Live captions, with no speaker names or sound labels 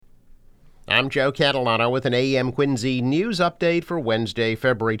I'm Joe Catalano with an AM Quincy news update for Wednesday,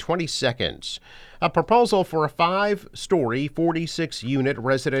 February 22nd. A proposal for a 5-story, 46-unit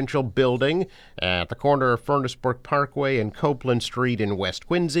residential building at the corner of Furnace Brook Parkway and Copeland Street in West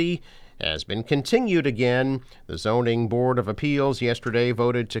Quincy has been continued again. The Zoning Board of Appeals yesterday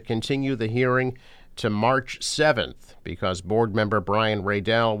voted to continue the hearing to March 7th because board member Brian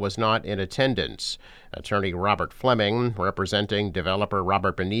Raydell was not in attendance. Attorney Robert Fleming, representing developer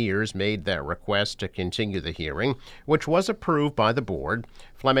Robert Beniers, made that request to continue the hearing, which was approved by the board.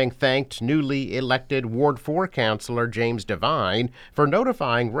 Fleming thanked newly elected Ward 4 Councilor James Devine for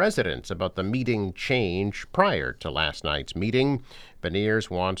notifying residents about the meeting change prior to last night's meeting. Beniers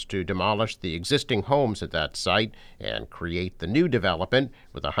wants to demolish the existing homes at that site and create the new development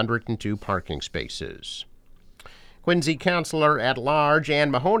with 102 parking spaces. Quincy Councilor at Large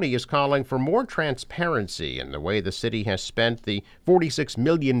Ann Mahoney is calling for more transparency in the way the city has spent the $46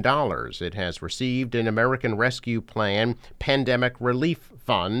 million it has received in American Rescue Plan pandemic relief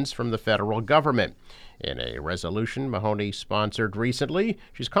funds from the federal government. In a resolution Mahoney sponsored recently,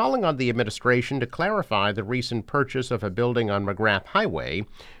 she's calling on the administration to clarify the recent purchase of a building on McGrath Highway,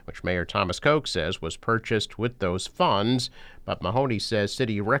 which Mayor Thomas Koch says was purchased with those funds, but Mahoney says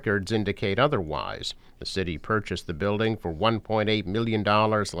city records indicate otherwise. The city purchased the building for $1.8 million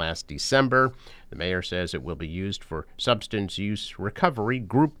last December. The mayor says it will be used for substance use recovery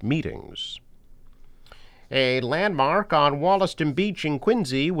group meetings. A landmark on Wollaston Beach in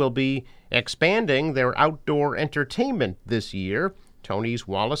Quincy will be expanding their outdoor entertainment this year. Tony's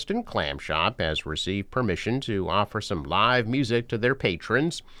Wollaston Clam Shop has received permission to offer some live music to their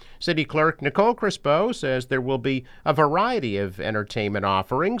patrons. City Clerk Nicole Crispo says there will be a variety of entertainment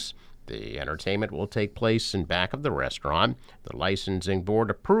offerings. The entertainment will take place in back of the restaurant. The licensing board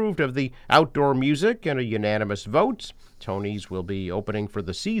approved of the outdoor music in a unanimous vote. Tony's will be opening for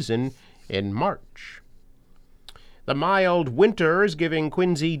the season in March. The mild winter is giving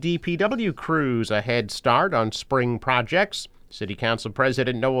Quincy DPW crews a head start on spring projects. City Council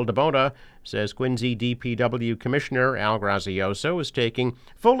President Noel DeBona says Quincy DPW Commissioner Al Grazioso is taking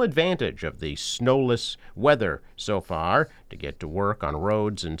full advantage of the snowless weather so far to get to work on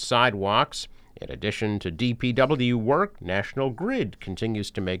roads and sidewalks. In addition to DPW work, National Grid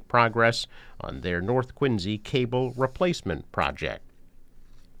continues to make progress on their North Quincy cable replacement project.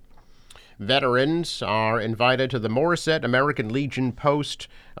 Veterans are invited to the Morissette American Legion post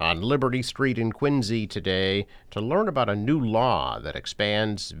on Liberty Street in Quincy today to learn about a new law that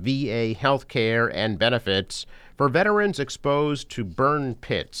expands VA health care and benefits for veterans exposed to burn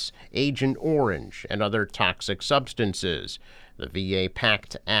pits, Agent Orange, and other toxic substances. The VA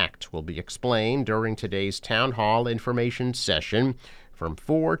PACT Act will be explained during today's Town Hall information session from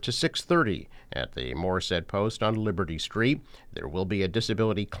 4 to 6:30 at the Morissette Post on Liberty Street. There will be a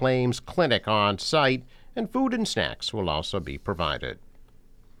disability claims clinic on site, and food and snacks will also be provided.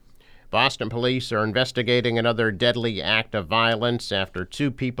 Boston police are investigating another deadly act of violence after 2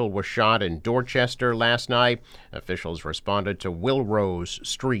 people were shot in Dorchester last night. Officials responded to Wilrose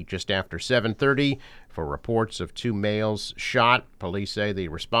Street just after 7:30 for reports of 2 males shot. Police say the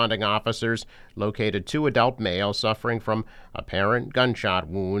responding officers located 2 adult males suffering from apparent gunshot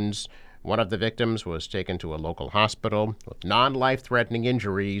wounds. One of the victims was taken to a local hospital with non-life-threatening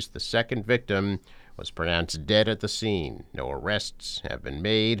injuries. The second victim was pronounced dead at the scene. No arrests have been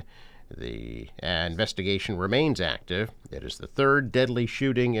made. The investigation remains active. It is the 3rd deadly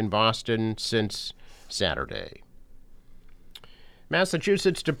shooting in Boston since Saturday.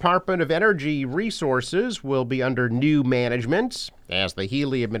 Massachusetts Department of Energy Resources will be under new management as the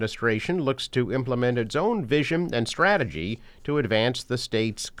Healey administration looks to implement its own vision and strategy to advance the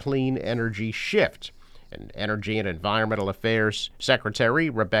state's clean energy shift. And Energy and Environmental Affairs Secretary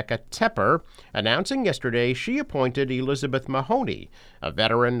Rebecca Tepper announcing yesterday she appointed Elizabeth Mahoney, a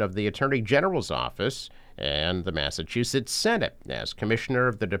veteran of the Attorney General's office and the Massachusetts Senate, as Commissioner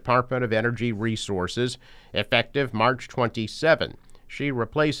of the Department of Energy Resources, effective March 27. She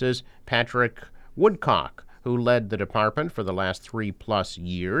replaces Patrick Woodcock, who led the department for the last 3+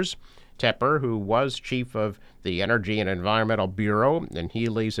 years. Tepper, who was chief of the Energy and Environmental Bureau in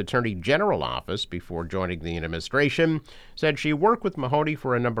Healey's Attorney General office before joining the administration, said she worked with Mahoney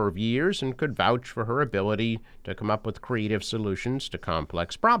for a number of years and could vouch for her ability to come up with creative solutions to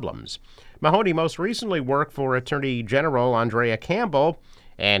complex problems. Mahoney most recently worked for Attorney General Andrea Campbell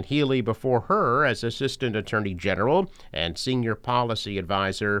and Healey before her as Assistant Attorney General and Senior Policy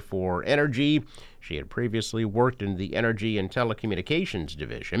Advisor for Energy. She had previously worked in the Energy and Telecommunications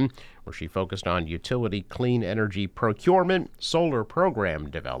Division, where she focused on utility clean energy procurement, solar program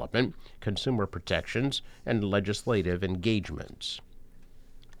development, consumer protections, and legislative engagements.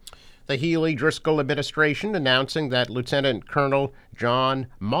 The Healey-Driscoll administration announcing that Lieutenant Colonel John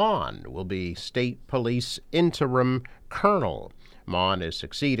Maughan will be State Police interim colonel. Maughan is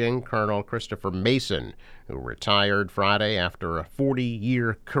succeeding Colonel Christopher Mason, who retired Friday after a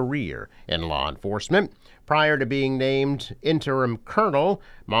 40-year career in law enforcement. Prior to being named interim colonel,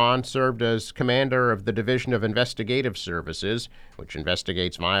 Maughan served as commander of the Division of Investigative Services, which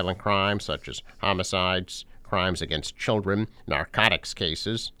investigates violent crimes such as homicides, crimes against children, narcotics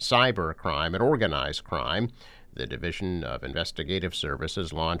cases, cyber crime, and organized crime. The Division of Investigative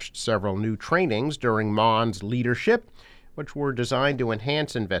Services launched several new trainings during Maughan's leadership, which were designed to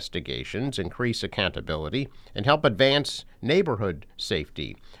enhance investigations, increase accountability, and help advance neighborhood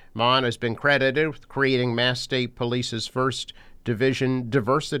safety. Maughan has been credited with creating Mass State Police's first division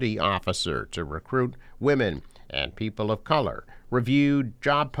diversity officer to recruit women and people of color, review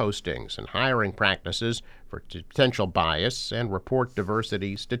job postings and hiring practices for potential bias, and report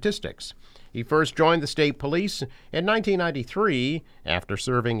diversity statistics. He first joined the state police in 1993 after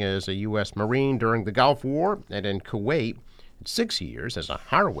serving as a U.S. Marine during the Gulf War and in Kuwait, 6 years as a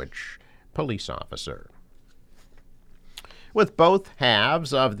Harwich police officer. With both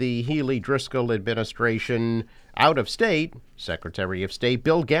halves of the Healey-Driscoll administration out of state, Secretary of State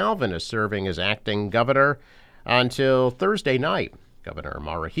Bill Galvin is serving as acting governor until Thursday night. Governor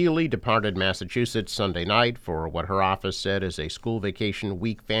Maura Healey departed Massachusetts Sunday night for what her office said is a school vacation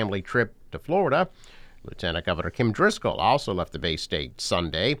week family trip to Florida. Lieutenant Governor Kim Driscoll also left the Bay State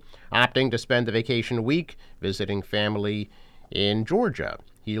Sunday, opting to spend the vacation week visiting family in Georgia.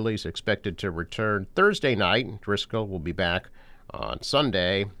 Healey's expected to return Thursday night. Driscoll will be back on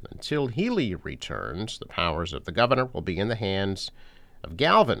Sunday. Until Healey returns, the powers of the governor will be in the hands of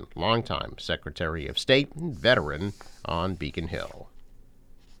Galvin, longtime Secretary of State and veteran on Beacon Hill.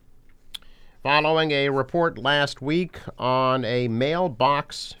 Following a report last week on a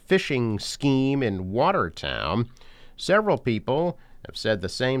mailbox phishing scheme in Watertown, several people have said the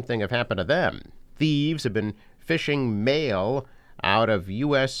same thing have happened to them. Thieves have been phishing mail out of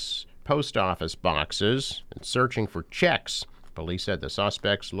U.S. post office boxes and searching for checks. Police said the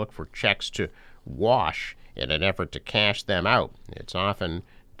suspects look for checks to wash in an effort to cash them out. It's often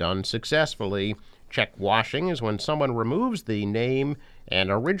done successfully. Check washing is when someone removes the name and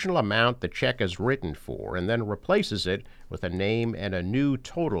original amount the check is written for and then replaces it with a name and a new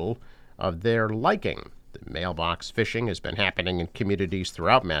total of their liking. The mailbox phishing has been happening in communities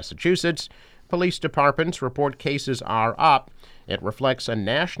throughout Massachusetts. Police departments report cases are up. It reflects a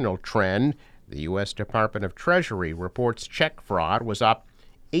national trend. The U.S. Department of Treasury reports check fraud was up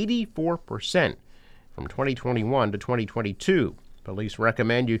 84% from 2021 to 2022. Police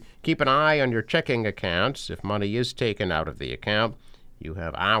recommend you keep an eye on your checking accounts. If money is taken out of the account, you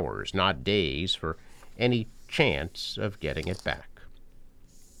have hours, not days, for any chance of getting it back.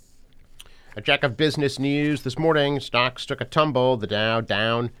 A check of business news this morning. Stocks took a tumble. The Dow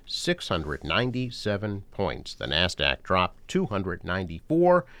down 697 points. The Nasdaq dropped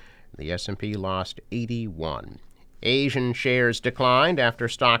 294. The S&P lost 81. Asian shares declined after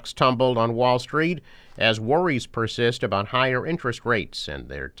stocks tumbled on Wall Street as worries persist about higher interest rates and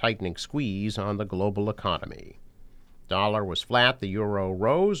their tightening squeeze on the global economy. Dollar was flat. The euro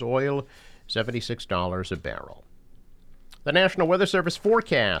rose. Oil, $76 a barrel. The National Weather Service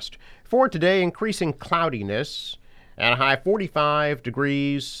forecast for today: increasing cloudiness at a high 45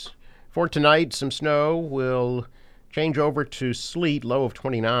 degrees. For tonight, some snow will change over to sleet, low of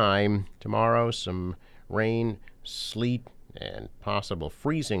 29. Tomorrow, some rain, sleet, and possible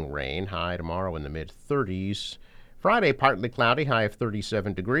freezing rain, high tomorrow in the mid-30s. Friday, partly cloudy, high of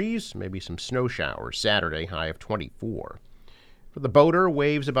 37 degrees. Maybe some snow showers. Saturday, high of 24. For the boater,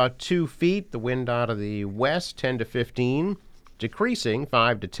 waves about 2 feet. The wind out of the west, 10 to 15, decreasing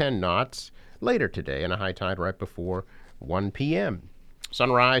 5 to 10 knots later today, and a high tide right before 1 p.m.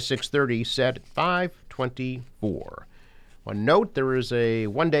 Sunrise 6:30, set at 5:24. One note, there is a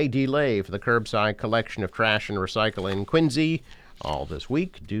one-day delay for the curbside collection of trash and recycling in Quincy all this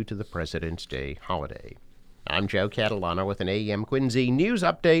week due to the President's Day holiday. I'm Joe Catalano with an AM Quincy news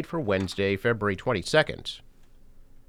update for Wednesday, February 22nd.